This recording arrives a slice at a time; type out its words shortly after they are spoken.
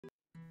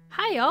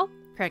Hi y'all,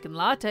 Kraken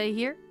Latte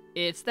here.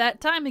 It's that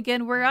time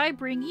again where I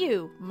bring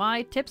you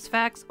my tips,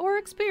 facts, or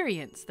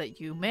experience that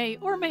you may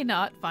or may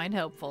not find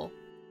helpful.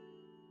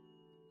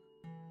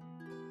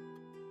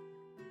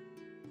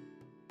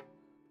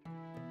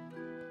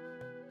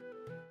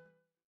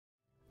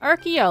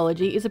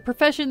 Archaeology is a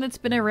profession that's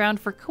been around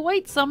for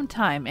quite some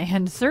time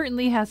and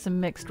certainly has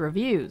some mixed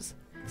reviews.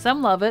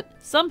 Some love it,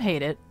 some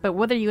hate it, but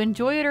whether you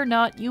enjoy it or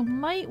not, you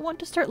might want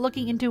to start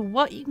looking into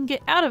what you can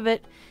get out of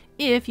it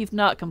if you've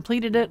not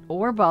completed it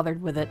or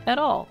bothered with it at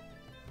all.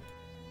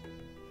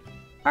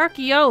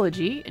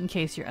 Archaeology, in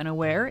case you're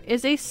unaware,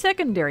 is a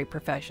secondary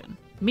profession,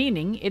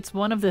 meaning it's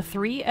one of the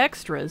 3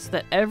 extras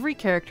that every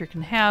character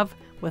can have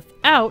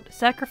without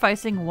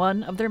sacrificing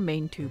one of their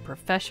main 2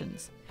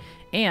 professions.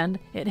 And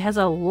it has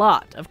a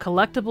lot of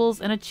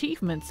collectibles and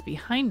achievements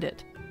behind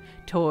it.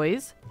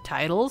 Toys,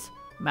 titles,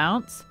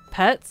 mounts,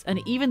 pets, and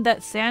even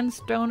that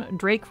sandstone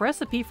drake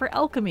recipe for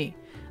alchemy.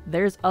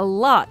 There's a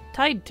lot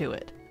tied to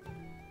it.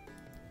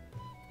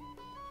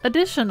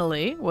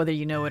 Additionally, whether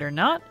you know it or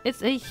not,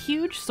 it's a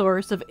huge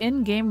source of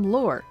in-game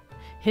lore,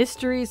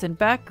 histories and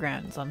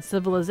backgrounds on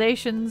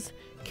civilizations,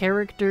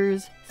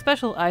 characters,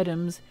 special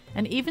items,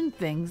 and even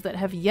things that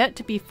have yet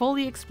to be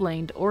fully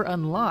explained or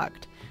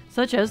unlocked,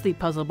 such as the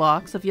puzzle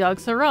box of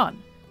Yogg-Saron,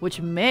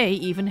 which may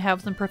even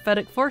have some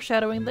prophetic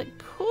foreshadowing that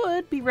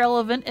could be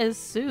relevant as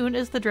soon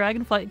as the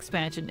Dragonflight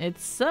expansion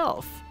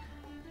itself.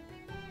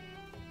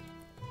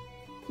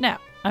 Now,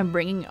 I'm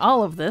bringing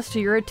all of this to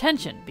your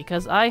attention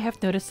because I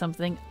have noticed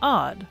something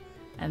odd,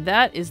 and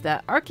that is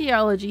that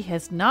Archaeology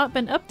has not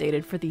been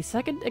updated for the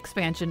 2nd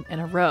expansion in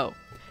a row.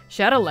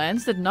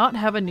 Shadowlands did not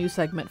have a new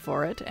segment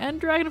for it,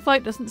 and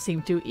Dragonflight doesn't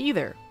seem to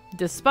either,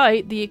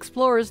 despite the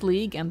Explorers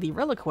League and the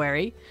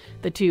Reliquary,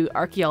 the 2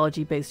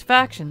 archaeology-based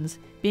factions,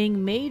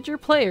 being major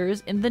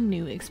players in the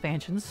new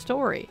expansion's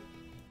story.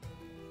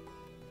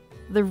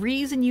 The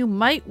reason you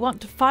might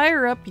want to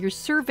fire up your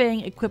surveying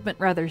equipment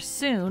rather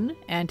soon,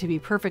 and to be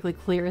perfectly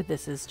clear,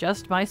 this is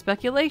just my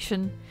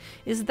speculation,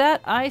 is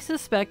that I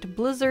suspect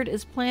Blizzard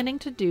is planning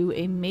to do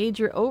a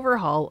major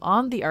overhaul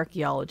on the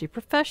archaeology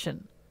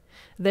profession.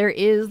 There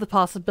is the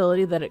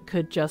possibility that it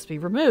could just be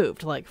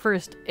removed, like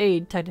First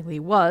Aid technically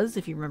was,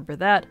 if you remember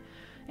that,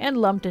 and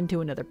lumped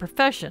into another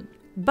profession.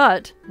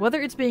 But whether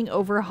it's being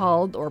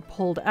overhauled or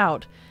pulled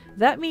out,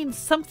 that means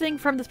something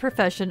from this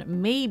profession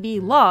may be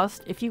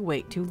lost if you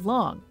wait too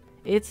long.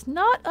 It's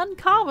not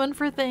uncommon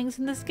for things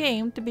in this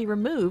game to be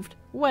removed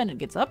when it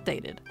gets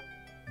updated.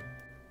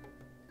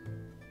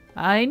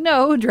 I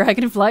know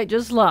Dragonflight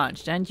just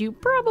launched, and you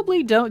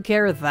probably don't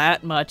care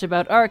that much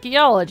about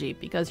archaeology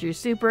because you're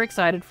super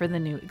excited for the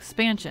new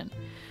expansion.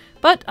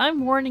 But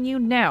I'm warning you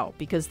now,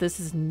 because this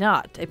is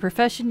not a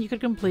profession you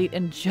could complete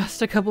in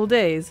just a couple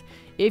days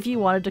if you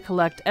wanted to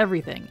collect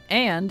everything,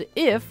 and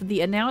if the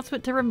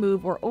announcement to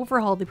remove or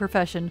overhaul the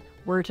profession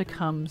were to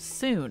come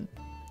soon.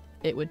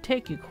 It would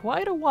take you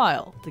quite a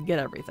while to get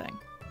everything.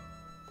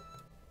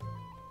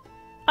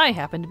 I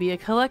happen to be a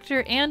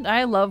collector and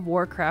I love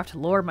Warcraft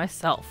lore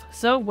myself,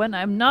 so when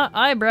I'm not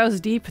eyebrows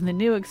deep in the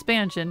new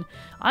expansion,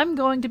 I'm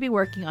going to be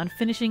working on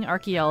finishing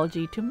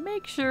archaeology to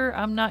make sure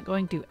I'm not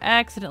going to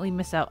accidentally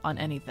miss out on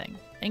anything,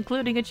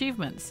 including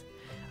achievements.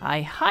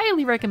 I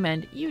highly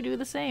recommend you do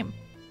the same.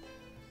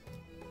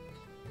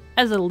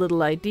 As a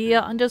little idea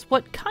on just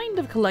what kind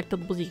of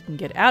collectibles you can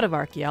get out of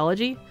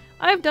archaeology,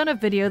 I've done a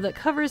video that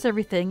covers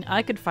everything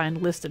I could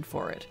find listed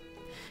for it.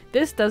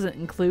 This doesn't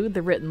include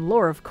the written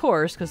lore, of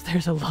course, because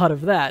there's a lot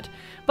of that,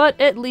 but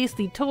at least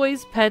the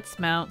toys, pets,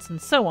 mounts,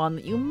 and so on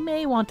that you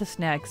may want to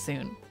snag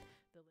soon.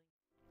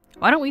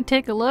 Why don't we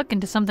take a look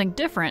into something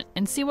different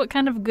and see what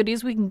kind of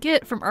goodies we can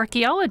get from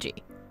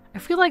archaeology? I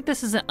feel like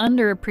this is an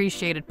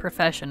underappreciated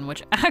profession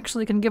which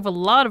actually can give a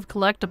lot of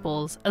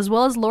collectibles as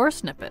well as lore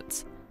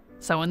snippets.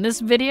 So in this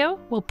video,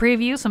 we'll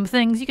preview some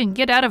things you can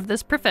get out of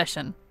this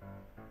profession.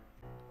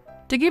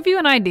 To give you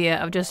an idea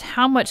of just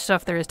how much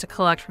stuff there is to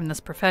collect from this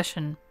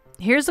profession,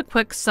 here's a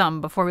quick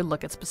sum before we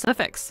look at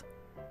specifics.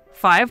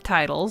 5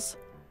 titles,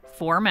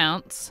 4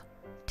 mounts,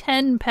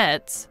 10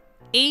 pets,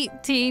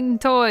 18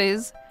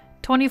 toys,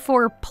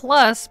 24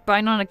 plus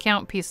by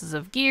non-account pieces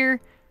of gear,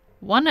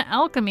 1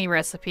 alchemy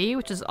recipe,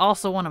 which is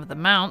also one of the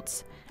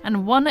mounts,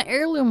 and 1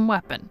 heirloom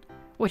weapon,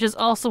 which is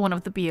also one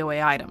of the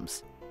BOA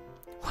items.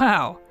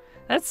 Wow,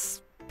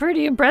 that's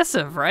pretty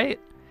impressive, right?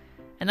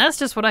 And that's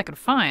just what I could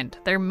find.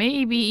 There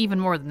may be even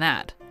more than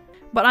that.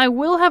 But I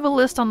will have a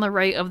list on the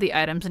right of the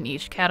items in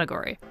each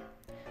category.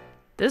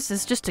 This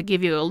is just to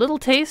give you a little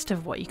taste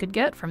of what you could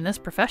get from this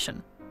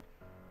profession.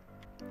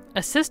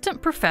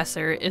 Assistant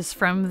Professor is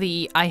from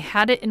the I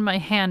Had It in My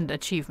Hand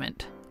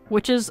achievement,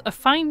 which is a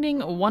finding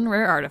 1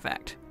 rare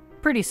artifact.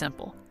 Pretty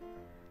simple.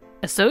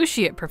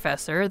 Associate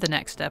Professor, the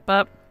next step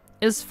up,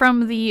 is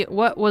from the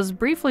What Was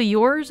Briefly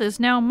Yours Is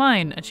Now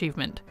Mine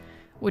achievement,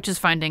 which is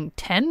finding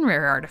 10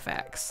 rare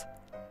artifacts.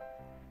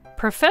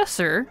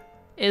 Professor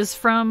is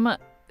from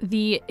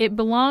the It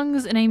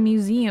Belongs in a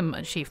Museum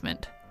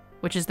achievement,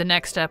 which is the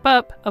next step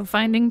up of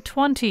finding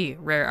 20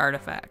 rare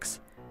artifacts.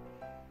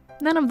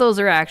 None of those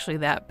are actually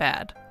that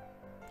bad.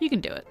 You can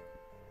do it.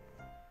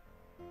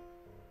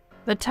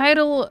 The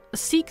title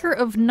Seeker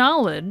of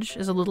Knowledge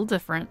is a little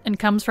different and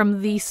comes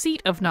from the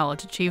Seat of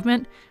Knowledge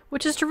achievement,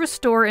 which is to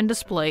restore and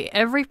display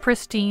every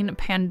pristine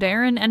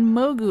Pandaren and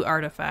Mogu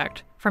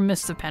artifact from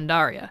Mists of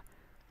Pandaria.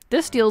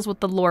 This deals with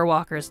the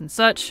Lorewalkers and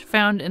such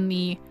found in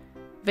the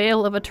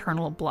Veil of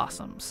Eternal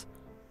Blossoms.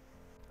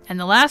 And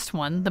the last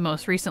one, the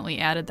most recently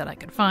added that I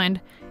could find,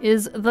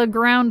 is the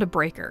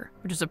Groundbreaker,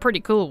 which is a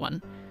pretty cool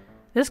one.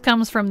 This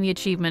comes from the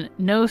achievement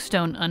No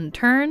Stone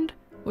Unturned,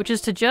 which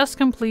is to just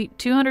complete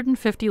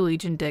 250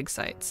 Legion dig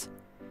sites.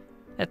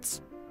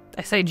 That's,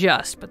 I say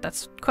just, but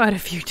that's quite a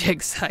few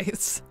dig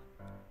sites.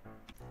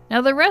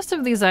 Now the rest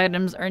of these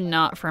items are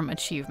not from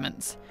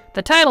achievements.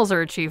 The titles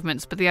are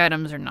achievements, but the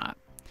items are not.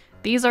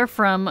 These are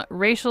from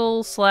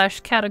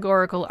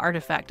racial/categorical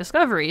artifact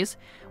discoveries,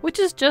 which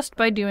is just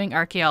by doing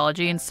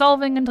archaeology and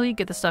solving until you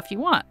get the stuff you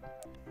want.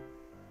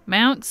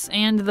 Mounts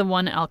and the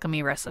one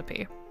alchemy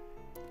recipe.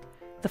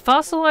 The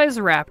fossilized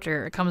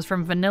raptor comes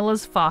from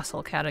Vanilla's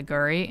fossil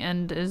category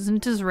and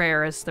isn't as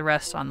rare as the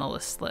rest on the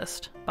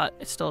list, but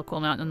it's still a cool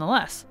mount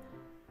nonetheless.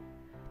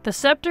 The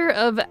Scepter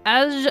of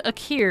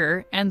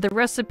Akir and the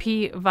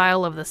recipe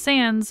Vial of the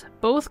Sands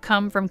both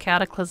come from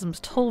Cataclysm's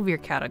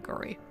Tolvir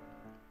category.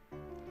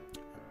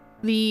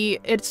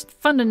 It's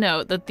fun to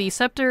note that the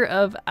Scepter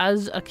of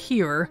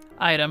Akir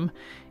item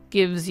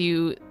gives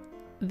you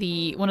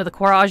one of the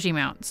Kwaraji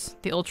mounts,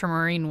 the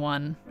ultramarine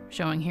one,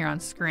 showing here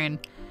on screen.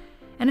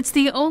 And it's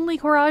the only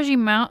Kwaraji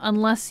mount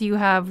unless you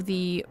have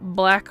the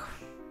black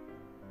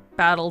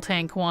battle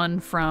tank one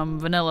from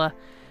Vanilla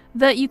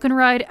that you can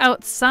ride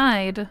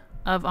outside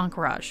of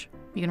Anchorage.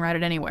 You can ride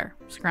it anywhere.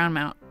 It's a ground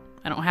mount.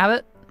 I don't have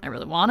it. I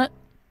really want it.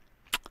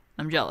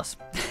 I'm jealous.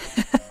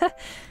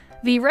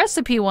 The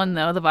recipe one,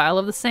 though, the Vial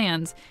of the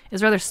Sands,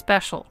 is rather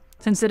special,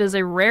 since it is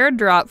a rare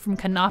drop from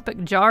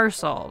Canopic Jar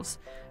Solves,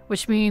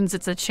 which means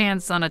it's a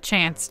chance on a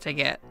chance to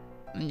get.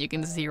 And you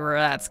can see where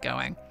that's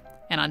going.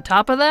 And on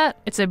top of that,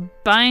 it's a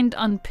bind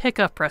on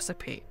pickup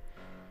recipe.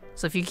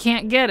 So if you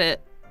can't get it,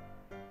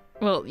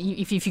 well,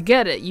 if you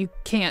get it, you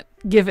can't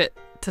give it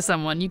to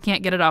someone. You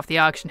can't get it off the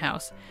auction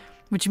house.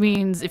 Which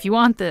means if you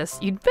want this,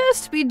 you'd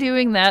best be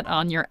doing that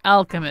on your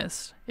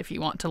alchemist if you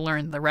want to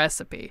learn the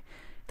recipe.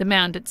 The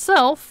mount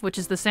itself, which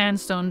is the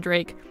Sandstone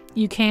Drake,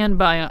 you can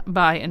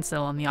buy and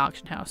sell on the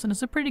auction house, and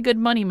it's a pretty good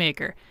money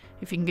maker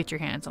if you can get your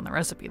hands on the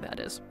recipe, that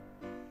is.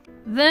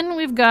 Then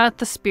we've got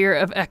the Spear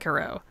of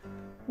Ekero,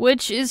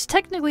 which is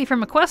technically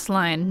from a quest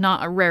line,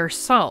 not a rare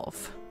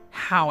solve.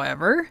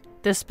 However,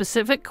 this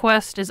specific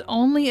quest is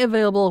only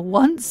available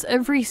once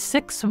every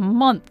 6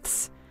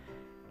 months.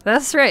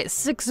 That's right,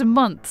 6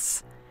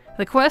 months.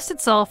 The quest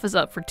itself is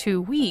up for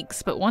 2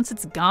 weeks, but once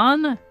it's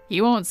gone,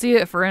 you won't see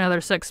it for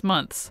another 6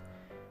 months.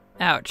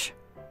 Ouch.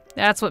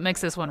 That's what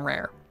makes this one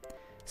rare.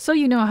 So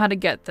you know how to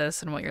get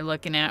this and what you're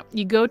looking at.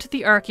 You go to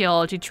the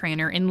Archaeology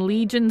trainer in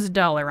Legion's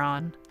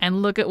Dalaran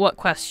and look at what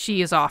quest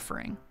she is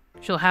offering.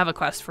 She'll have a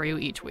quest for you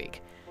each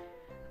week.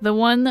 The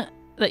one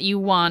that you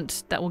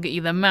want that will get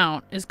you the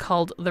mount is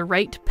called The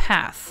Right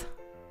Path.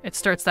 It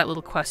starts that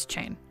little quest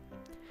chain.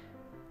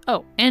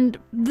 Oh, and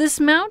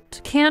this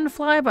mount can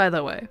fly, by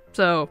the way.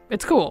 So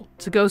it's cool.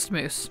 It's a ghost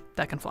moose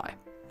that can fly.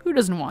 Who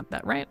doesn't want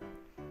that, right?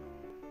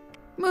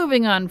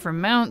 Moving on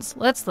from mounts,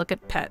 let's look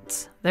at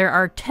pets. There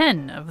are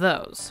 10 of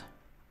those.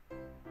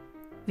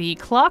 The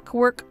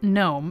Clockwork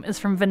Gnome is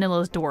from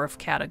Vanilla's Dwarf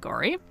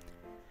category.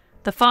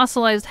 The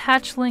Fossilized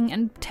Hatchling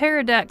and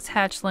Pterodax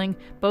Hatchling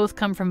both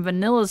come from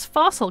Vanilla's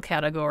Fossil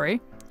category.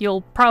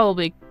 You'll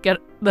probably get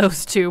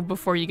those two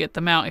before you get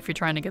the mount if you're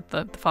trying to get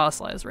the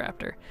Fossilized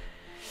Raptor.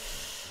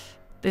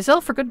 They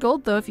sell for good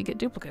gold, though, if you get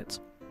duplicates.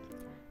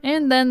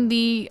 And then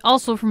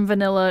also from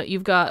Vanilla,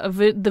 you've got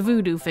the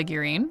Voodoo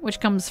figurine, which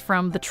comes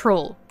from the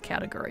Troll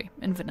category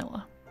in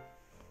Vanilla.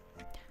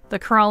 The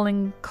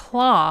Crawling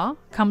Claw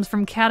comes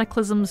from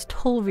Cataclysm's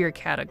Tolvir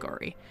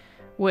category,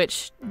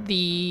 which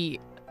the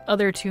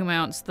other two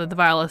mounts, the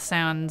Vial of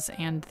Sands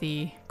and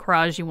the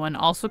Kwaraji one,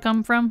 also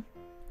come from.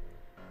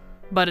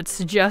 But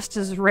it's just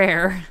as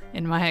rare,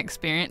 in my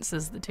experience,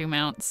 as the two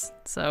mounts,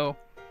 so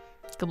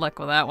good luck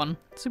with that one.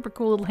 Super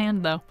cool little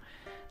hand, though.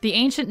 The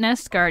Ancient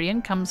Nest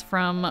Guardian comes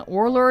from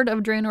Warlord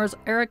of Draenor's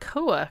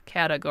Arakoa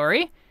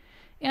category,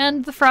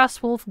 and the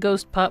Frostwolf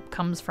Ghost Pup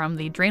comes from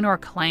the Draenor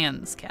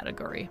Clans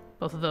category.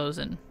 Both of those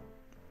in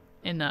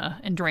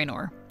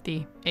Draenor,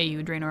 the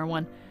AU Draenor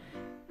one.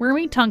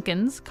 Wormy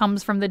Tunkins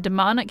comes from the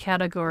Demonic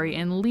category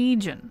in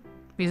Legion.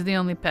 He's the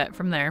only pet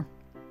from there,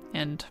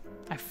 and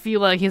I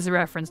feel like he's a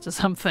reference to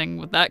something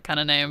with that kind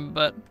of name,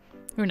 but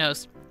who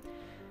knows.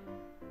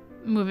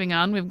 Moving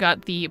on, we've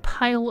got the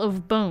Pile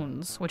of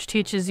Bones, which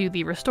teaches you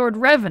the Restored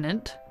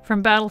Revenant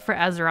from Battle for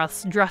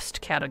Azeroth's Drust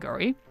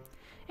category.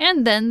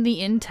 And then the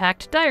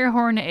Intact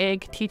Direhorn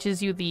Egg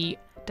teaches you the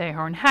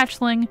Direhorn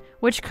Hatchling,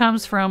 which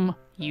comes from,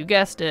 you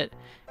guessed it,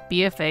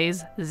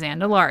 BFA's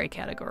Zandalari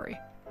category.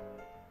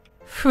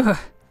 Phew,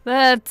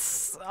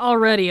 that's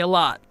already a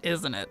lot,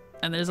 isn't it?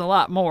 And there's a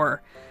lot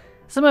more.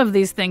 Some of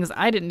these things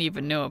I didn't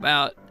even know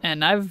about,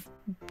 and I've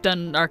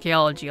done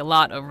archaeology a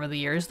lot over the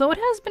years, though it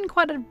has been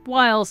quite a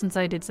while since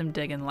I did some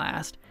digging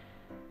last.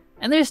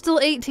 And there's still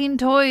 18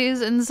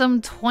 toys and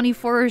some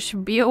 24-ish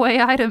BOA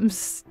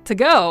items to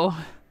go.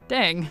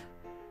 Dang.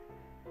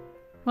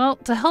 Well,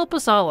 to help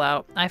us all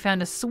out, I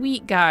found a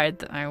sweet guide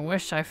that I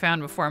wish I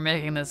found before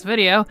making this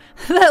video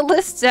that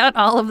lists out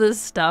all of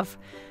this stuff,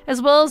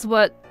 as well as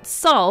what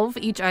solve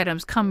each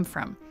items come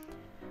from.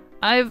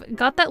 I've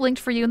got that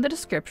linked for you in the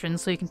description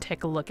so you can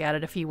take a look at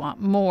it if you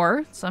want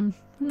more, so I'm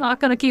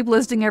not gonna keep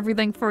listing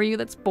everything for you,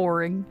 that's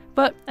boring,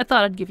 but I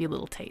thought I'd give you a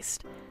little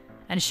taste.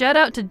 And shout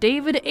out to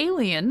David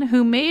Alien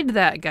who made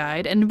that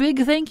guide, and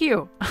big thank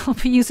you! I'll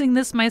be using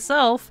this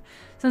myself,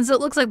 since it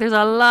looks like there's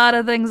a lot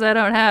of things I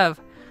don't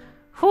have.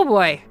 Oh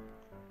boy!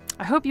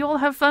 I hope you all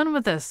have fun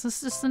with this. This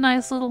is just a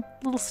nice little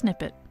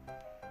snippet.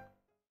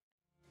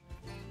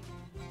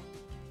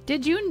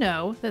 Did you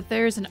know that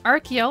there's an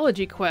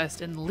archaeology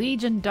quest in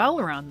Legion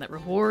Dalaran that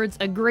rewards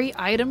a great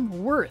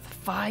item worth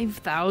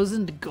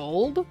 5,000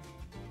 gold?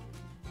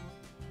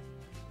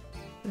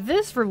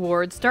 This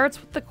reward starts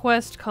with the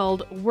quest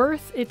called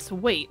Worth Its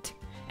Weight,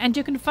 and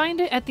you can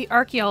find it at the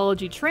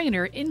Archaeology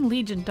Trainer in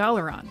Legion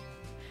Dalaran.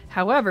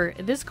 However,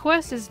 this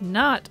quest is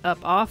not up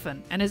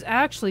often, and is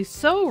actually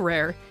so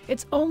rare,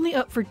 it's only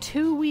up for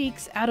 2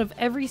 weeks out of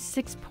every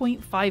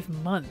 6.5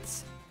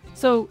 months.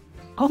 So,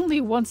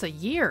 only once a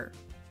year.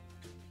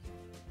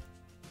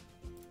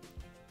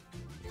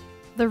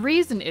 The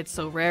reason it's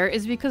so rare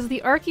is because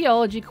the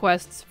archaeology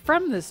quests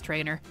from this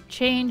trainer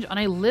change on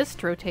a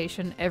list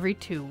rotation every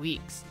 2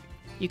 weeks.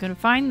 You can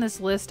find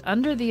this list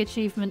under the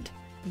achievement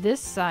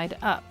This Side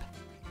Up.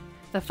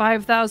 The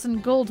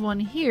 5,000 gold one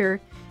here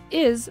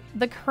is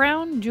the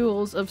Crown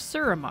Jewels of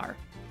Suramar.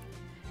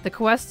 The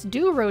quests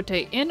do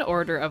rotate in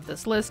order of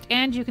this list,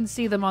 and you can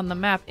see them on the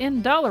map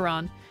in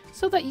Dalaran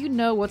so that you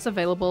know what's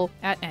available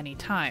at any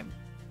time.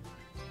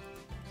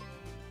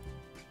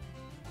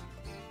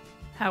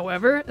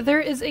 However, there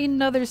is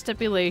another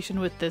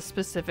stipulation with this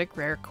specific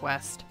rare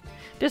quest.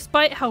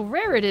 Despite how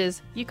rare it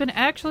is, you can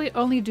actually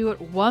only do it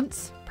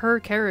once per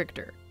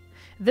character.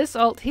 This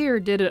alt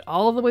here did it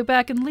all the way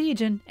back in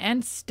Legion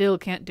and still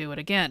can't do it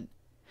again.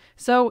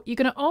 So you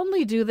can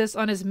only do this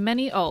on as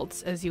many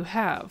alts as you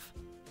have.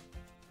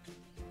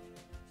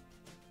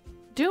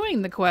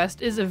 Doing the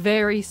quest is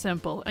very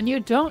simple, and you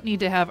don't need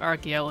to have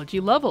archaeology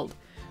leveled,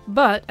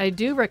 but I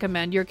do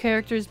recommend your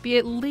characters be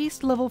at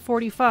least level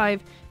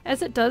 45,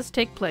 as it does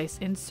take place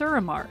in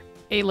Suramar,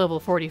 a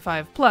level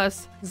 45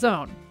 plus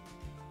zone.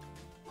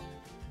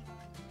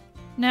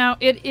 Now,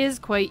 it is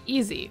quite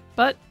easy,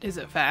 but is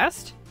it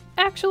fast?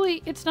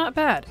 Actually, it's not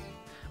bad.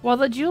 While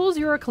the jewels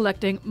you are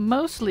collecting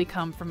mostly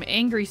come from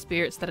angry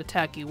spirits that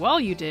attack you while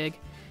you dig,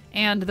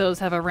 and those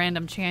have a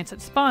random chance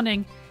at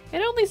spawning,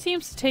 it only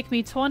seems to take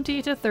me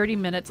 20 to 30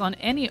 minutes on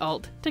any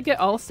alt to get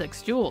all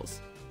 6 jewels.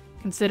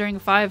 Considering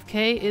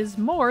 5k is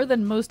more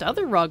than most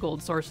other raw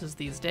gold sources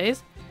these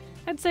days,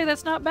 I'd say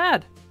that's not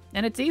bad,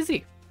 and it's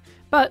easy.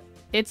 But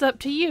it's up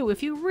to you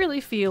if you really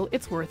feel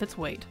it's worth its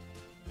weight.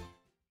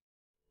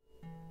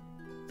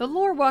 The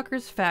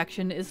Lorewalkers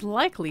faction is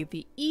likely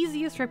the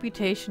easiest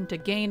reputation to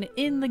gain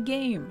in the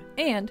game,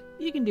 and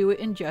you can do it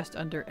in just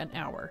under an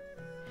hour.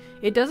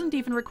 It doesn't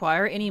even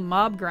require any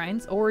mob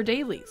grinds or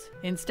dailies.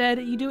 Instead,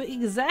 you do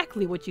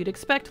exactly what you'd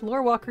expect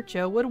Lorewalker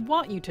Cho would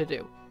want you to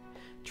do.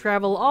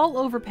 Travel all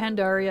over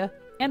Pandaria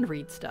and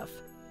read stuff.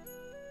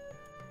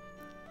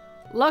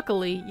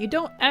 Luckily, you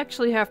don't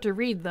actually have to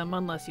read them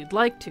unless you'd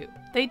like to.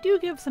 They do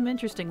give some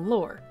interesting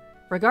lore.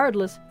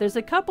 Regardless, there's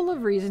a couple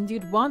of reasons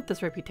you'd want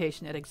this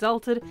reputation at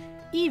Exalted,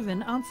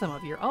 even on some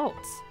of your alts.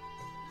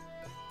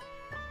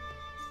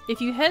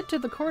 If you head to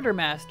the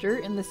Quartermaster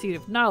in the Seat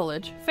of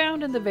Knowledge,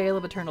 found in the Vale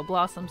of Eternal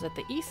Blossoms at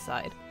the east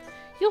side,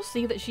 you'll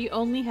see that she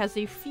only has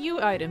a few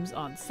items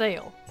on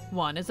sale.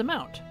 One is a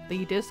mount,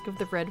 the Disc of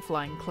the Red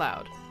Flying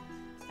Cloud.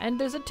 And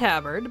there's a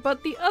tabard,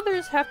 but the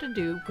others have to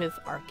do with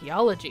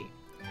archaeology.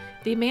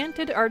 The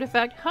Mantid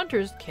Artifact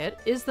Hunter's Kit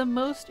is the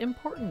most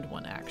important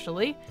one,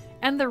 actually,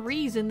 and the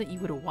reason that you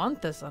would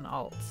want this on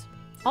alts.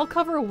 I'll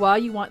cover why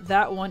you want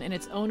that one in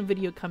its own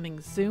video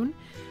coming soon,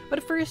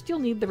 but first you'll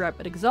need the rep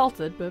at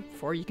Exalted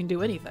before you can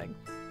do anything.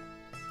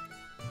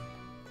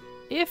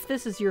 If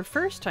this is your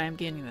first time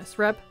gaining this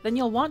rep, then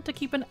you'll want to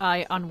keep an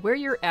eye on where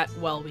you're at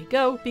while we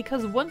go,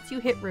 because once you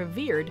hit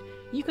Revered,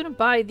 you can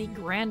buy the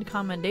Grand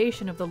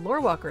Commendation of the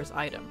Lorewalkers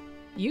item.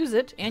 Use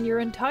it, and your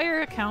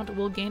entire account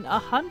will gain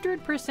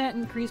 100%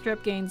 increased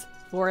rep gains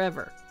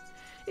forever.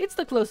 It's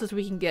the closest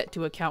we can get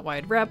to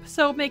account-wide rep,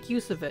 so make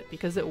use of it,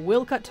 because it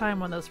will cut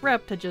time on this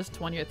rep to just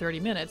 20 or 30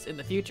 minutes in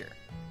the future.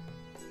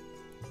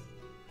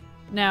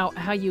 Now,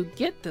 how you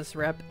get this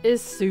rep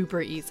is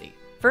super easy.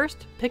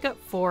 First, pick up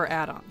 4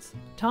 add-ons: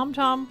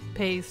 TomTom,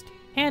 Paste,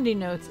 Handy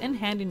Notes, and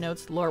Handy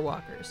Notes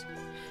Lorewalkers.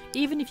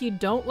 Even if you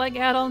don't like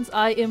add-ons,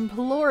 I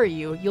implore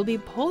you, you'll be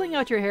pulling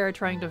out your hair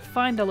trying to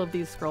find all of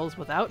these scrolls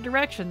without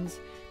directions,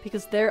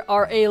 because there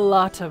are a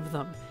lot of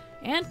them,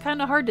 and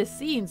kinda hard to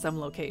see in some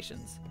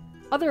locations.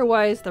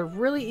 Otherwise, they're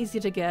really easy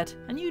to get,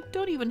 and you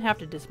don't even have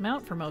to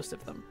dismount for most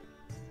of them.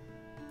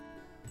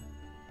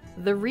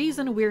 The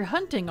reason we're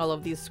hunting all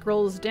of these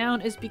scrolls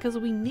down is because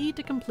we need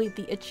to complete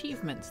the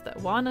achievements that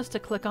want us to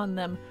click on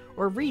them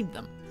or read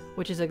them,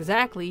 which is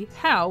exactly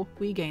how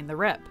we gain the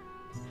rep.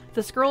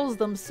 The scrolls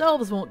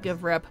themselves won't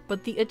give rep,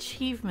 but the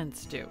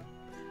achievements do.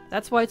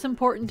 That's why it's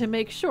important to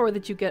make sure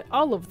that you get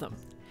all of them.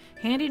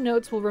 Handy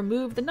notes will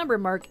remove the number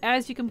mark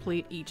as you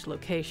complete each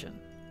location.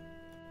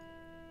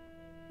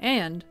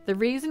 And the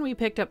reason we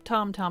picked up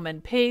TomTom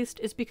and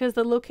Paste is because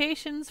the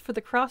locations for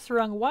the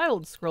Krasarang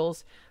Wilds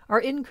scrolls are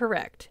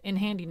incorrect in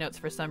Handy Notes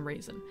for some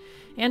reason,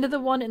 and the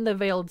one in the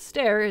Veiled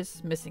Stair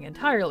is missing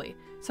entirely.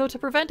 So to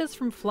prevent us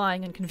from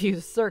flying in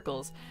confused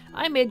circles,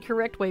 I made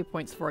correct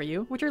waypoints for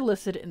you, which are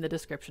listed in the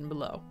description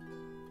below.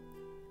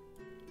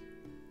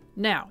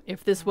 Now,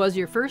 if this was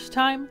your first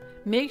time,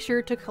 make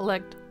sure to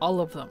collect all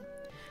of them.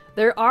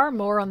 There are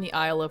more on the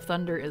Isle of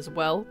Thunder as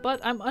well, but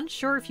I'm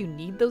unsure if you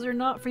need those or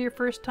not for your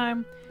first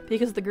time,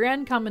 because the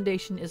Grand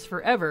Commendation is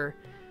forever.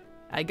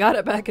 I got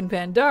it back in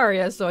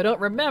Pandaria, so I don't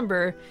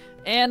remember,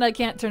 and I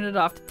can't turn it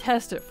off to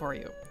test it for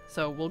you.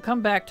 So we'll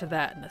come back to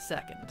that in a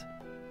second.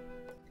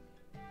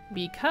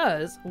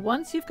 Because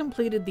once you've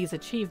completed these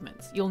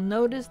achievements, you'll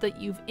notice that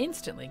you've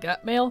instantly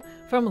got mail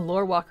from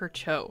Lorewalker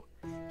Cho.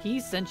 He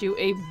sent you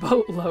a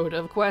boatload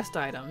of quest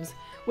items,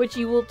 which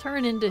you will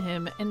turn into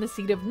him in the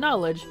Seat of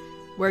Knowledge,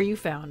 where you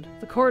found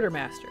the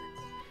Quartermaster.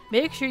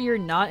 Make sure you're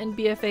not in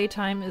BFA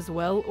time as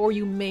well, or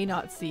you may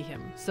not see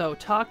him, so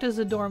talk to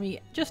Zadormi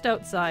just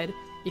outside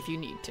if you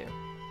need to.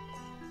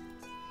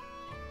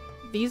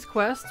 These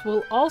quests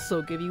will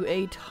also give you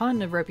a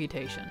ton of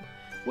reputation,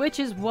 which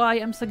is why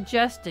I'm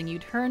suggesting you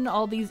turn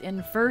all these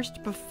in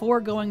first before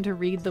going to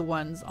read the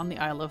ones on the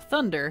Isle of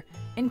Thunder,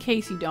 in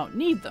case you don't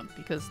need them,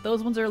 because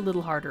those ones are a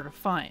little harder to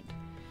find.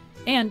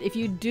 And if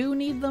you do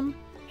need them,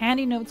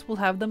 Handy Notes will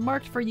have them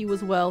marked for you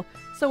as well,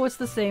 so it's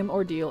the same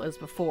ordeal as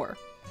before.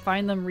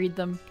 Find them, read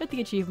them, get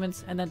the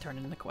achievements, and then turn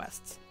in the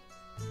quests.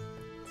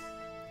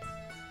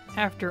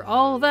 After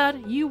all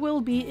that, you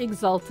will be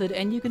exalted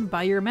and you can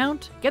buy your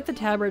mount, get the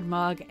tabard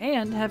mog,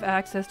 and have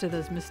access to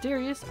those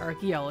mysterious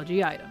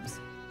archaeology items.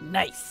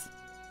 Nice!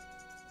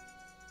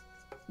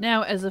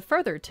 Now, as a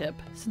further tip,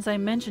 since I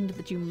mentioned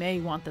that you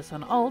may want this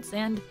on alts,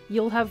 and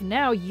you'll have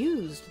now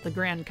used the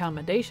Grand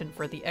Commendation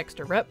for the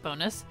extra rep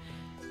bonus,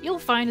 you'll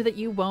find that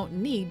you won't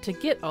need to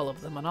get all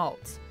of them on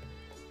alts.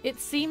 It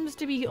seems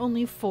to be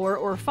only 4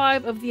 or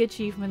 5 of the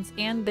achievements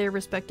and their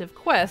respective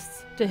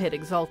quests to hit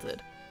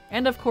Exalted.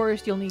 And of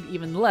course you'll need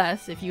even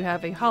less if you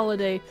have a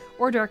Holiday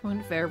or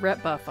Darkmoon Fair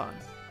rep buff on.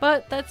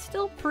 But that's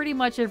still pretty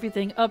much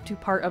everything up to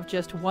part of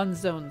just one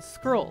zone's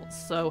scrolls,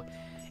 so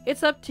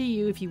it's up to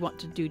you if you want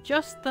to do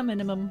just the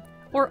minimum,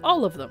 or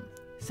all of them,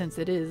 since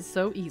it is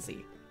so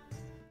easy.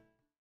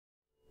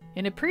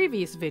 In a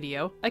previous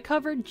video, I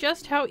covered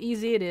just how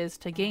easy it is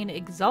to gain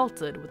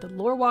Exalted with the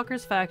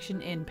Lorewalkers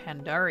faction in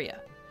Pandaria.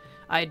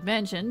 I'd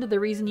mentioned the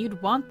reason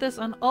you'd want this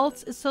on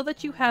alts is so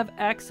that you have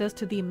access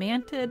to the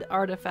Mantid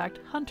Artifact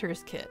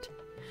Hunter's Kit.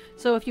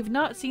 So if you've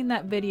not seen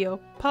that video,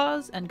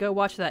 pause and go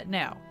watch that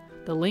now.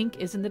 The link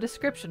is in the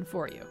description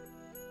for you.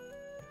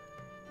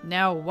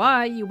 Now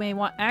why you may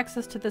want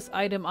access to this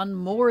item on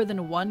more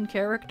than one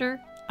character,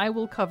 I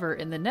will cover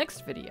in the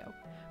next video.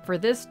 For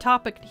this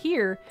topic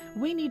here,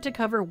 we need to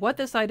cover what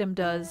this item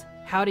does,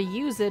 how to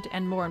use it,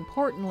 and more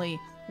importantly,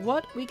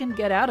 what we can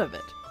get out of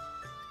it.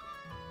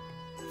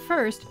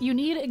 First, you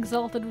need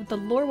Exalted with the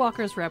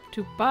Lorewalkers rep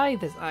to buy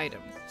this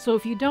item, so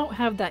if you don't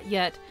have that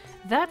yet,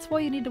 that's why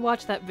you need to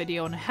watch that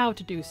video on how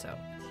to do so.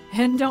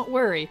 And don't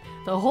worry,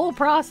 the whole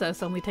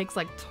process only takes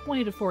like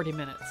 20 to 40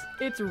 minutes.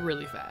 It's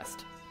really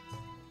fast.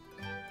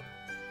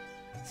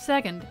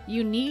 Second,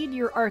 you need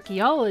your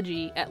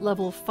Archaeology at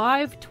level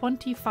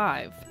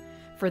 525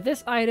 for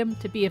this item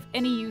to be of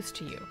any use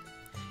to you.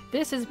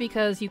 This is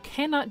because you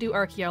cannot do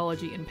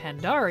Archaeology in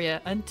Pandaria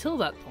until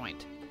that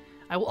point.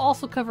 I will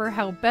also cover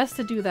how best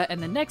to do that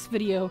in the next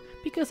video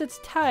because it's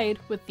tied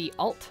with the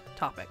alt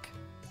topic.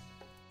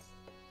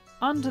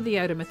 On to the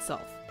item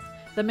itself.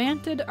 The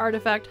Mantid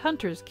Artifact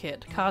Hunter's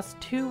Kit costs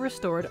 2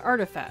 restored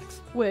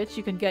artifacts, which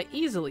you can get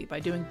easily by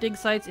doing dig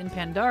sites in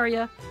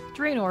Pandaria,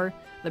 Draenor,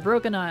 the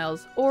Broken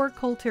Isles, or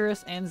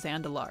Kultiris and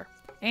Zandalar,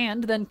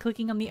 and then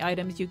clicking on the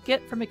items you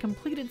get from a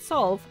completed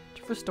solve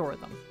to restore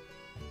them.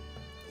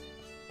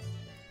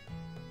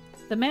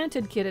 The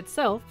Mantid Kit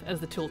itself,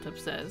 as the tooltip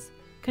says,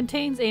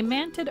 contains a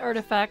Mantid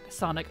Artifact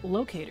Sonic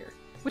Locator,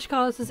 which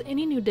causes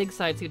any new dig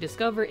sites you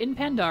discover in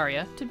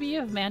Pandaria to be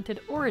of Mantid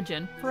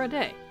origin for a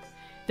day.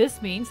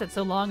 This means that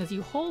so long as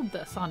you hold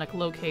the Sonic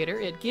Locator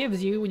it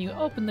gives you when you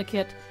open the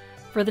kit,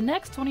 for the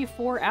next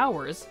 24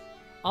 hours,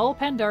 all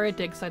Pandaria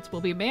dig sites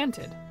will be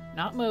Mantid,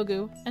 not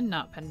Mogu, and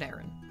not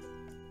Pandaren.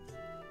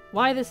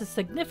 Why this is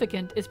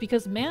significant is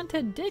because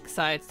Mantid dig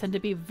sites tend to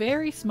be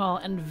very small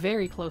and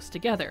very close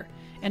together,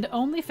 and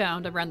only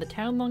found around the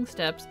Townlong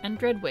Steppes and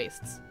Dread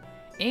Wastes.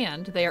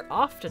 And they are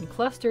often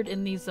clustered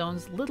in these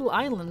zones' little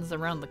islands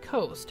around the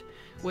coast,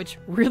 which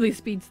really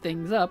speeds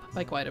things up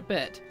by quite a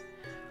bit.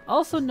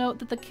 Also note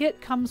that the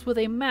kit comes with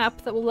a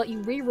map that will let you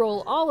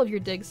re-roll all of your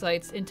dig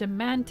sites into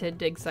Mantid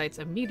dig sites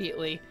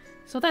immediately,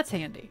 so that's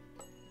handy.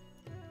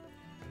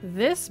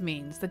 This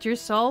means that your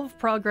solve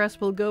progress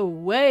will go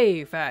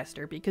way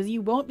faster because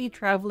you won't be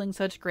traveling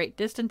such great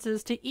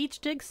distances to each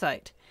dig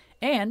site,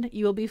 and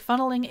you will be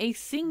funneling a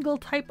single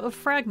type of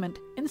fragment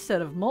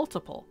instead of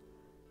multiple.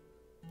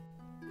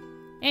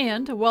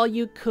 And while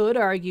you could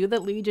argue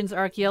that Legion's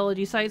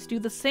archaeology sites do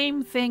the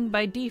same thing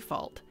by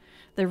default,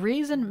 the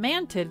reason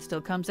Mantid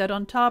still comes out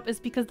on top is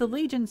because the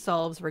Legion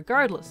solves,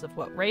 regardless of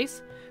what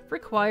race,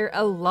 require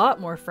a lot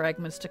more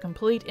fragments to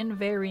complete in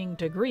varying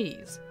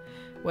degrees,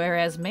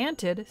 whereas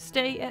Mantid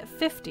stay at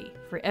 50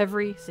 for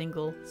every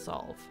single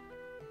solve.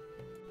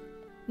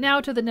 Now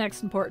to the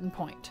next important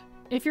point.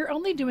 If you're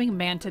only doing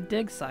Mantid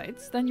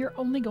Digsites, then you're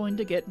only going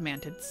to get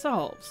Mantid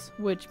solves,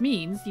 which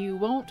means you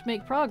won't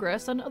make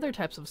progress on other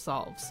types of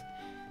solves.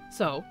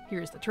 So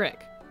here's the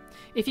trick.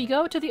 If you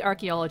go to the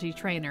Archaeology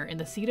trainer in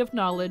the Seat of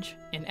Knowledge,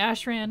 in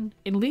Ashran,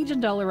 in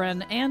Legion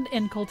Dalaran, and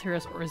in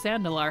Kultiris or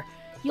Zandalar,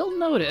 you'll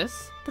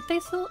notice that they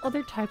sell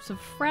other types of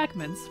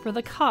fragments for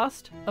the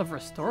cost of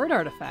restored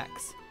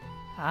artifacts.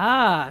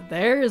 Ah,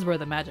 there's where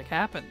the magic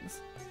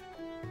happens.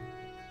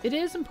 It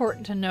is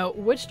important to note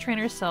which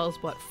trainer sells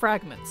what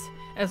fragments,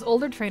 as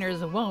older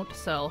trainers won't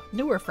sell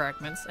newer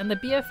fragments, and the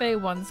BFA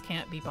ones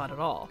can't be bought at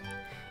all.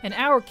 In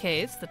our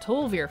case, the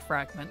Tolvir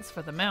fragments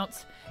for the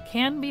mounts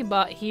can be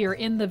bought here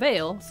in the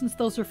Veil, since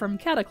those are from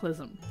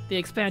Cataclysm, the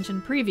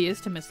expansion previous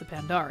to Mists of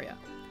Pandaria.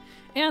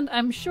 And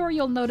I'm sure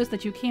you'll notice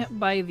that you can't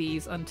buy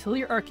these until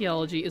your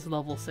archaeology is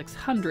level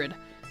 600,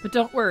 but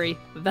don't worry,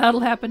 that'll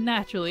happen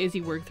naturally as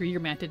you work through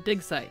your Mantid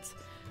Digsites.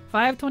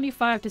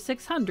 525 to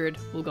 600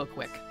 will go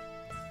quick.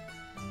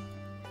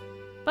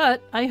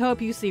 But I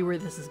hope you see where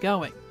this is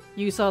going.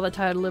 You saw the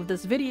title of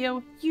this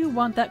video, you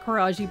want that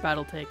Karaji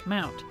Battletake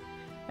mount.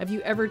 Have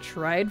you ever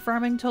tried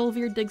farming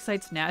Tolvir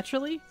Digsites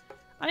naturally?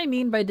 I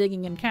mean by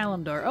digging in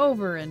Kalimdor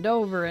over and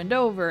over and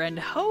over and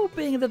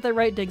hoping that the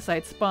right dig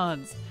site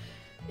spawns.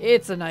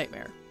 It's a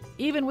nightmare.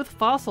 Even with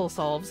fossil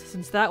solves,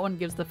 since that one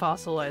gives the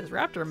fossilized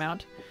raptor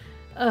mount,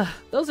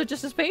 those are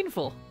just as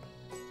painful.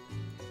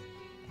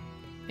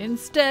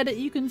 Instead,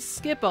 you can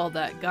skip all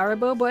that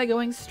garbo by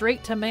going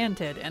straight to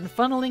Mantid and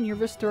funneling your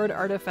restored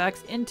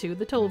artifacts into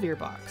the Tolvir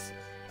box.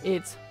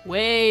 It's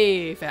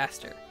way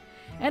faster.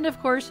 And of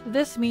course,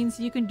 this means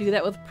you can do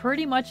that with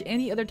pretty much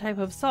any other type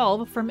of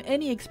solve from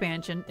any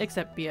expansion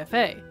except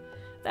BFA.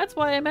 That's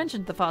why I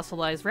mentioned the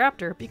fossilized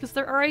raptor, because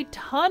there are a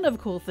ton of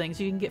cool things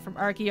you can get from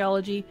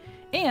archaeology,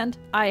 and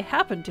I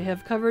happen to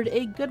have covered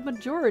a good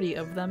majority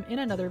of them in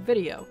another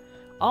video,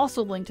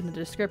 also linked in the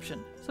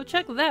description, so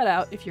check that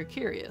out if you're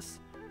curious.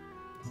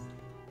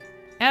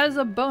 As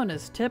a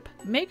bonus tip,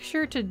 make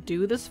sure to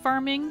do this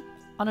farming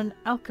on an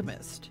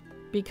alchemist,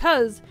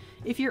 because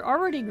if you're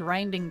already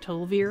grinding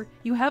Tolvir,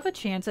 you have a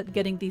chance at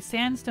getting the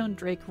Sandstone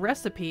Drake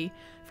recipe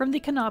from the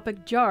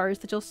canopic jars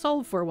that you'll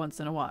solve for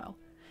once in a while.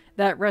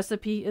 That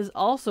recipe is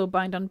also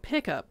bind on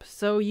pickup,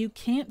 so you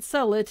can't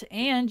sell it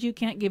and you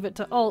can't give it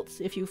to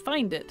alts if you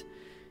find it.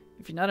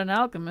 If you're not an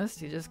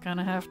alchemist, you just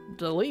kinda have to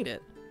delete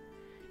it.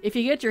 If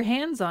you get your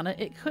hands on it,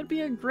 it could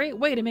be a great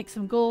way to make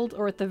some gold,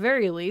 or at the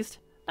very least,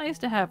 nice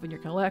to have in your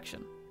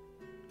collection.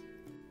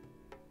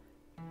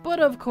 But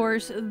of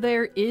course,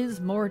 there is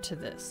more to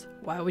this.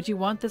 Why would you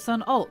want this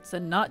on alts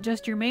and not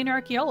just your main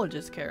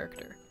archaeologist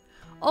character?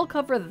 I'll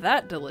cover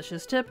that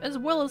delicious tip as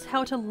well as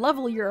how to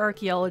level your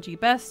archaeology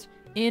best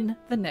in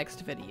the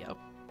next video.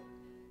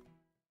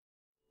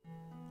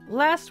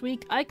 Last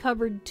week I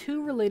covered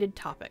two related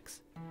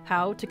topics: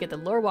 how to get the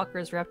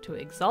Lorewalkers rep to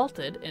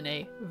Exalted in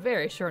a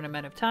very short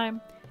amount of time,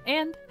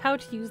 and how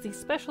to use the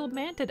special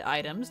Mantid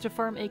items to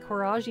farm a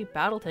Karaji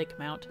Battletake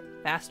mount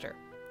faster.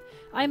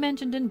 I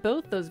mentioned in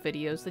both those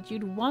videos that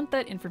you'd want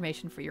that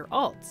information for your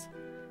alts.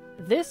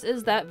 This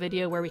is that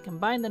video where we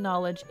combine the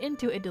knowledge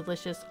into a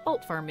delicious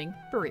alt farming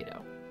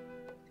burrito.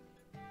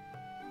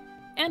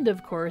 And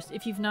of course,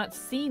 if you've not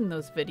seen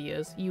those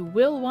videos, you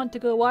will want to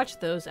go watch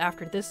those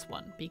after this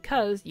one,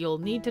 because you'll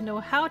need to know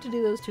how to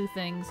do those two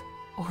things,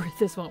 or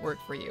this won't work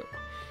for you.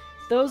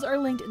 Those are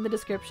linked in the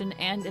description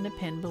and in a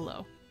pin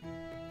below.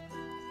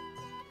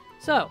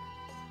 So,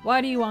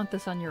 why do you want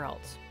this on your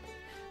alts?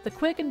 The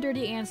quick and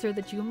dirty answer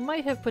that you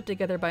might have put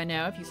together by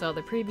now if you saw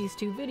the previous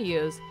two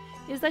videos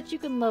is that you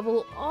can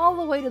level all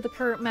the way to the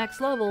current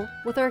max level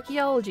with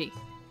archaeology.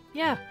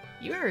 Yeah,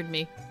 you heard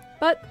me.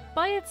 But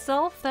by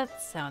itself,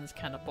 that sounds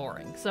kind of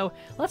boring, so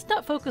let's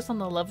not focus on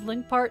the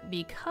leveling part,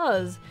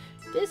 because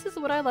this is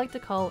what I like to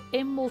call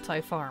a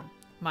multi-farm,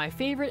 my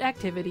favorite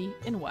activity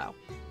in WoW.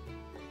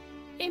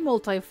 A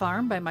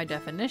multi-farm, by my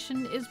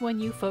definition, is when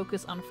you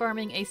focus on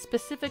farming a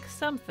specific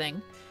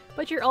something,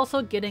 but you're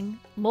also getting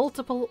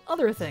multiple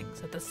other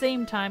things at the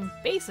same time,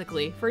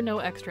 basically for no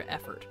extra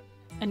effort.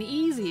 An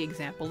easy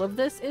example of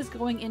this is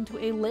going into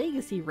a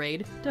legacy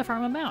raid to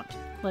farm a mount,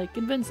 like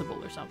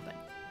Invincible or something.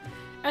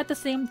 At the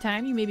same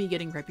time, you may be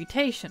getting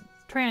reputation,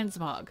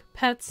 transmog,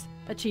 pets,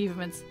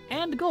 achievements,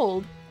 and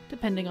gold,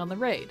 depending on the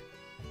raid.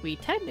 We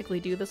technically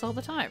do this all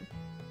the time.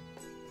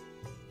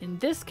 In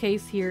this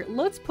case here,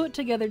 let's put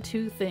together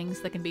two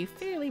things that can be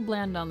fairly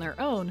bland on their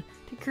own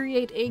to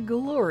create a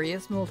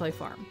glorious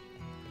multi-farm.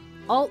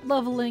 alt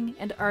leveling,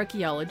 and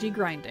archaeology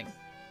grinding.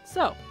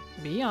 So,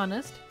 be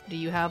honest, do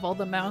you have all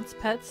the mounts,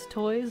 pets,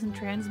 toys, and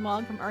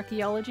transmog from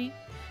archaeology?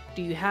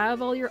 Do you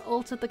have all your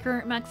alts at the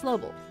current max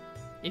level?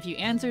 If you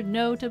answered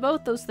no to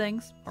both those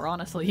things, or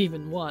honestly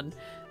even one,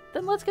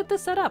 then let's get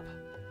this set up.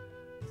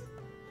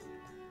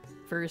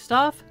 First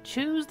off,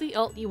 choose the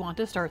alt you want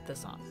to start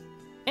this on.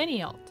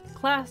 Any alt.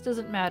 Class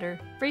doesn't matter,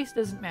 race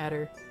doesn't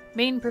matter,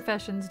 main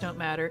professions don't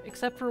matter,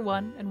 except for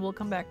one, and we'll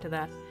come back to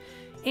that.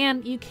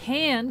 And you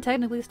can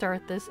technically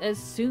start this as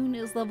soon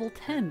as level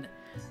 10,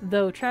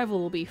 though travel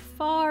will be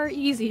far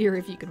easier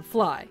if you can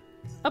fly.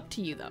 Up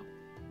to you though.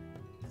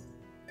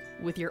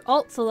 With your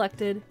alt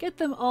selected, get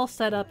them all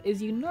set up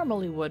as you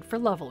normally would for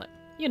leveling.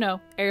 You know,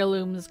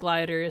 heirlooms,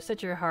 gliders,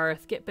 set your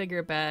hearth, get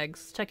bigger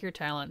bags, check your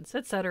talents,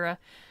 etc.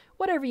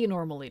 Whatever you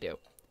normally do.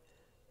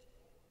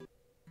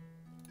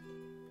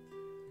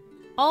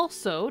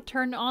 Also,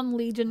 turn on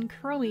Legion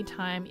Chromie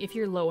time if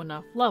you're low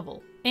enough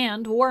level,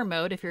 and War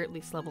Mode if you're at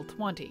least level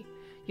 20.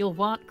 You'll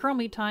want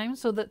Chromie time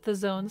so that the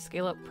zones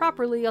scale up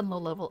properly on low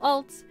level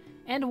alts,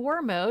 and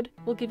War Mode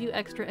will give you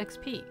extra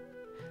XP.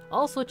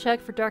 Also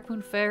check for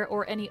Darkmoon Faire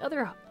or any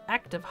other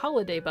active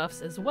holiday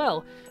buffs as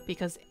well,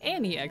 because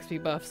any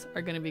XP buffs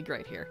are going to be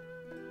great here.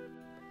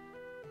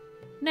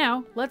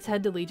 Now, let's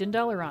head to Legion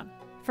Dalaran.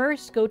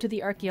 First, go to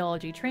the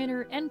Archaeology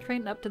Trainer and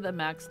train up to the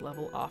max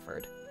level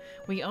offered.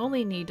 We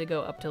only need to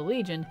go up to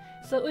Legion,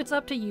 so it's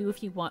up to you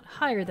if you want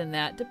higher than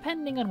that,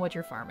 depending on what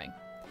you're farming.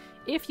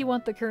 If you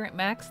want the current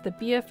max, the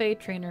BFA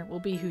Trainer will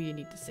be who you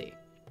need to see.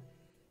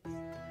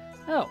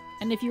 Oh,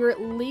 and if you're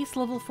at least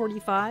level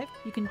 45,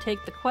 you can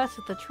take the quest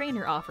that the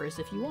trainer offers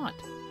if you want.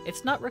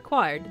 It's not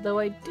required, though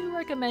I do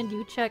recommend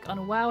you check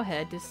on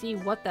Wowhead to see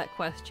what that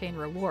quest chain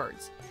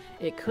rewards.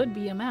 It could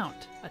be a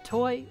mount, a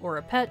toy, or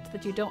a pet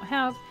that you don't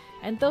have,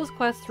 and those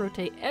quests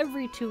rotate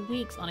every 2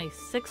 weeks on a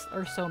 6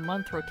 or so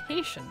month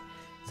rotation,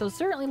 so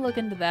certainly look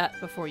into that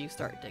before you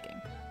start digging.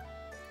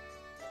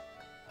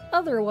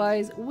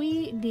 Otherwise,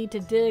 we need to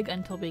dig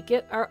until we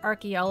get our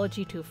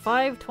archaeology to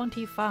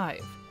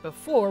 525,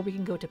 before we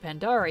can go to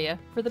Pandaria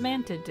for the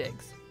Mantid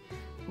digs.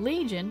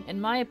 Legion, in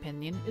my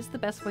opinion, is the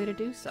best way to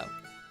do so.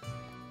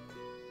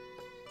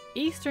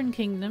 Eastern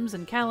Kingdoms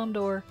and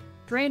Kalimdor,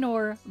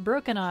 Draenor,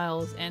 Broken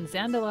Isles, and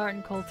Zandalar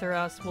and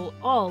Kulturas will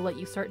all let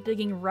you start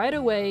digging right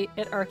away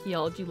at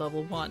Archaeology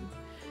level 1.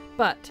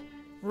 But,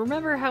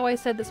 remember how I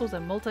said this was a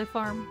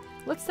multi-farm?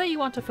 Let's say you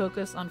want to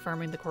focus on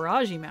farming the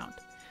Koraji Mount.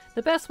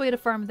 The best way to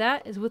farm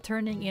that is with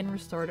turning in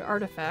restored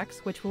artifacts,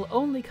 which will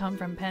only come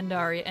from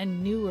Pandaria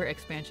and newer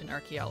expansion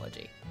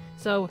archaeology.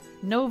 So,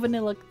 no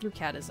vanilla through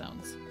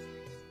catazones.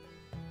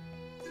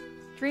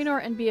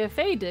 Draenor and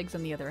BFA digs,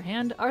 on the other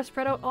hand, are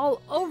spread out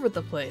all over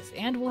the place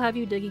and will have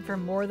you digging for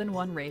more than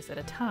one race at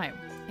a time.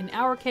 In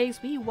our case,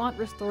 we want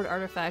restored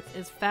artifacts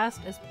as fast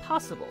as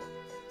possible,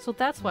 so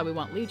that's why we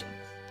want Legion.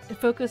 It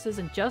focuses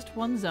in just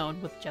one zone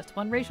with just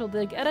one racial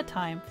dig at a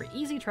time for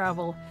easy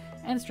travel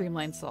and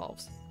streamlined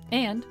solves.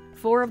 And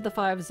 4 of the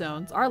 5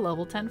 zones are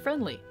level 10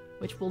 friendly,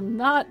 which will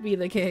not be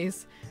the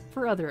case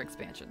for other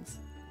expansions.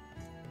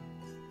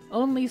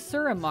 Only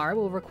Suramar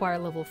will require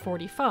level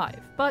 45,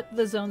 but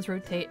the zones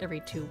rotate every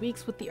 2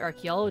 weeks with the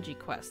archaeology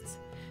quests.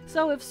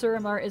 So if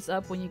Suramar is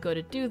up when you go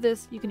to do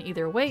this, you can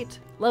either wait,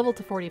 level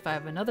to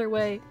 45 another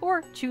way,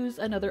 or choose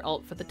another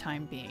alt for the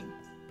time being.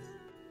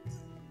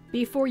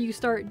 Before you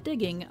start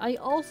digging, I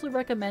also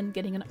recommend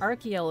getting an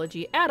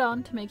archaeology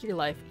add-on to make your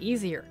life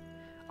easier.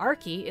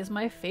 Archie is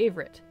my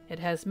favorite. It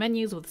has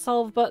menus with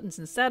solve buttons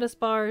and status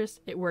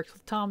bars, it works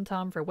with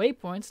TomTom for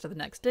waypoints to the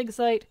next dig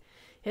site,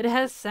 it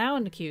has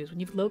sound cues when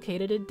you've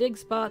located a dig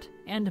spot,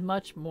 and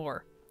much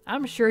more.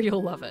 I'm sure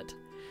you'll love it.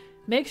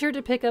 Make sure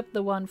to pick up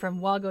the one from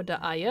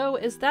wago.io,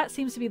 as that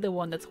seems to be the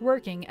one that's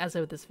working as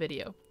of this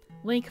video.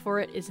 Link for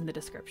it is in the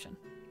description.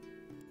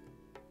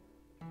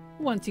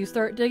 Once you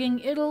start digging,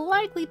 it'll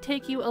likely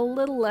take you a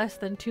little less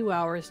than 2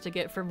 hours to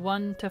get from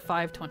 1 to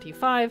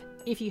 525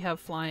 if you have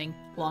flying,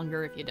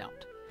 longer if you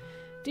don't.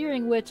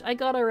 During which I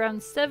got around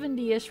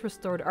 70-ish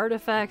restored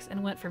artifacts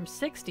and went from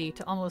 60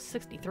 to almost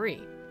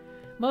 63.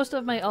 Most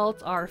of my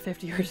alts are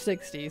 50 or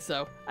 60,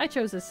 so I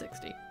chose a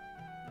 60.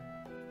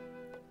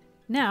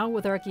 Now,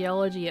 with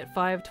archaeology at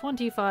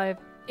 525,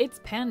 it's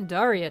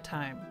Pandaria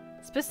time.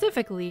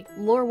 Specifically,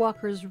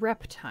 Lorewalker's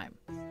rep time.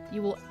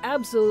 You will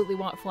absolutely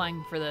want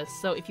flying for this,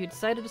 so if you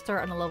decided to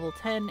start on a level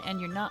 10 and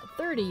you're not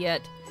 30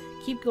 yet,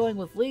 keep going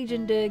with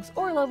Legion digs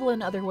or level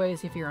in other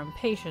ways if you're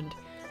impatient,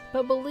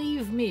 but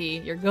believe me,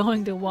 you're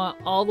going to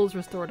want all those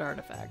restored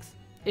artifacts.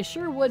 It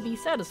sure would be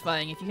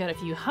satisfying if you had a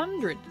few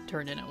hundred to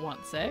turn in at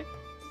once, eh?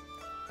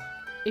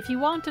 If you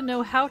want to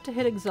know how to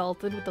hit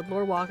Exalted with the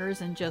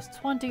Lorewalkers in just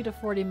 20 to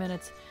 40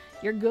 minutes,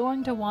 you're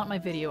going to want my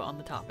video on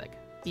the topic.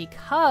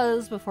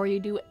 Because before you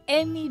do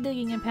any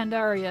digging in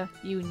Pandaria,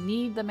 you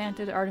need the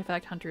Mantid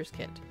Artifact Hunter's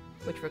Kit,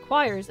 which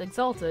requires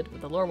Exalted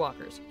with the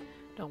Lorewalkers.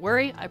 Don't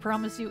worry, I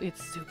promise you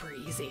it's super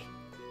easy.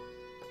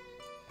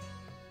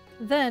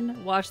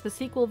 Then watch the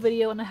sequel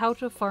video on how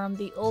to farm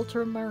the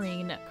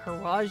Ultramarine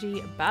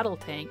Karaji Battle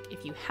Tank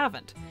if you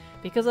haven't,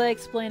 because I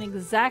explain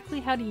exactly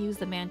how to use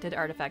the Mantid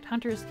Artifact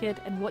Hunter's Kit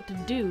and what to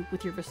do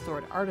with your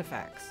restored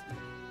artifacts.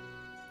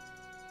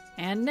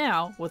 And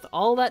now, with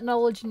all that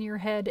knowledge in your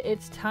head,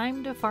 it's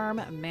time to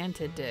farm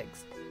Mantid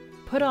Digs.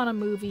 Put on a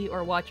movie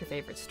or watch your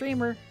favorite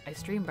streamer, I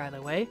stream by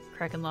the way,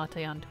 Kraken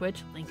Latte on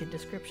Twitch, link in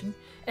description,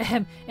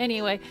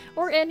 anyway,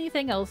 or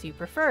anything else you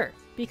prefer,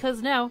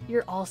 because now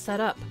you're all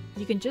set up.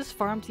 You can just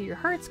farm to your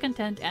heart's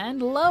content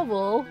and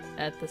level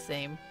at the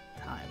same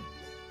time.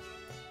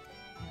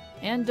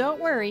 And don't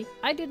worry,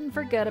 I didn't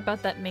forget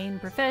about that main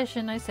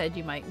profession I said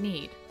you might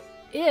need.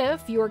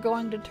 If you are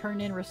going to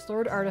turn in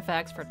restored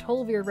artifacts for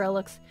Tolvir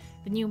relics,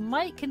 then you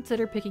might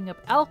consider picking up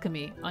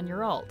alchemy on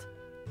your alt.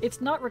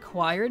 It's not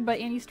required by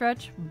any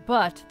stretch,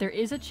 but there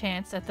is a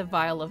chance at the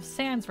Vial of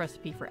Sands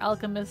recipe for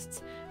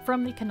alchemists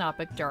from the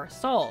Canopic Jar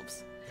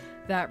Solves.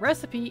 That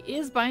recipe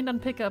is bind on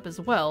pickup as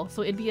well,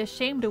 so it'd be a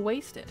shame to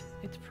waste it.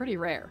 It's pretty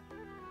rare.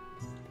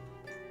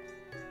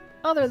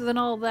 Other than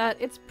all that,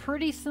 it's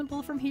pretty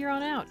simple from here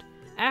on out.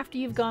 After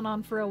you've gone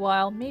on for a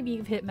while, maybe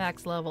you've hit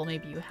max level,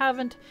 maybe you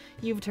haven't,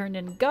 you've turned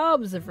in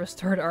gobs of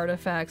restored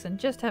artifacts and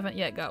just haven't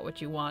yet got what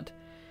you want.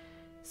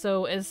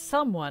 So as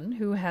someone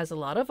who has a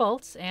lot of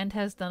alts and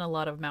has done a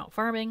lot of mount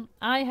farming,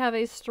 I have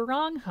a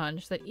strong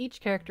hunch that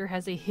each character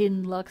has a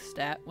hidden luck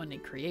stat when they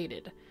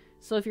created.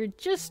 So if you're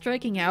just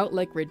striking out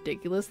like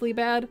ridiculously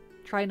bad,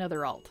 try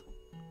another alt.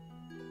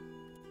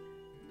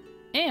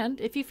 And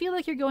if you feel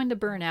like you're going to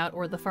burn out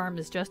or the farm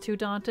is just too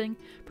daunting,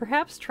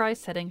 perhaps try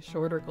setting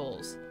shorter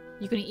goals.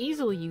 You can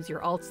easily use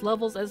your alt's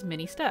levels as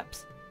mini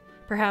steps.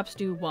 Perhaps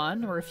do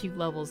 1 or a few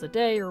levels a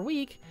day or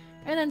week,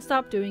 and then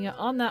stop doing it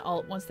on that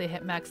alt once they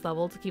hit max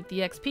level to keep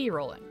the XP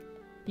rolling.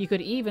 You could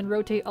even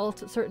rotate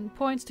alts at certain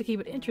points to keep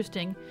it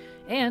interesting,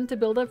 and to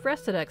build up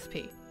rested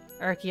XP.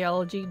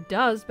 Archaeology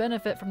does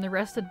benefit from the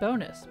rested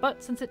bonus,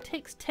 but since it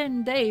takes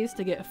 10 days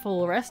to get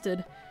full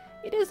rested,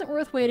 it isn't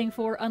worth waiting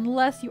for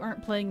unless you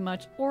aren't playing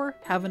much or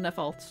have enough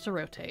alts to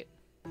rotate.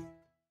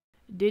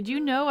 Did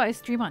you know I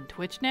stream on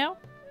Twitch now?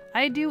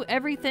 I do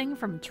everything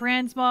from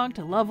transmog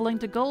to leveling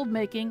to gold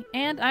making,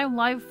 and I'm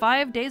live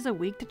 5 days a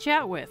week to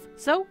chat with,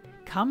 so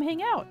come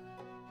hang out!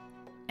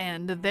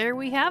 And there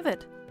we have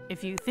it.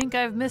 If you think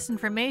I've missed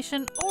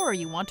information or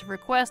you want to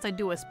request I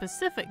do a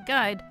specific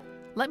guide,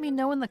 let me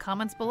know in the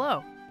comments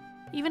below.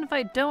 Even if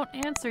I don't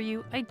answer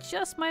you, I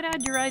just might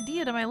add your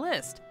idea to my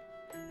list.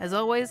 As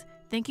always,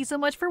 thank you so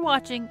much for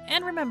watching,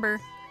 and remember,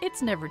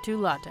 it's never too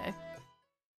latte.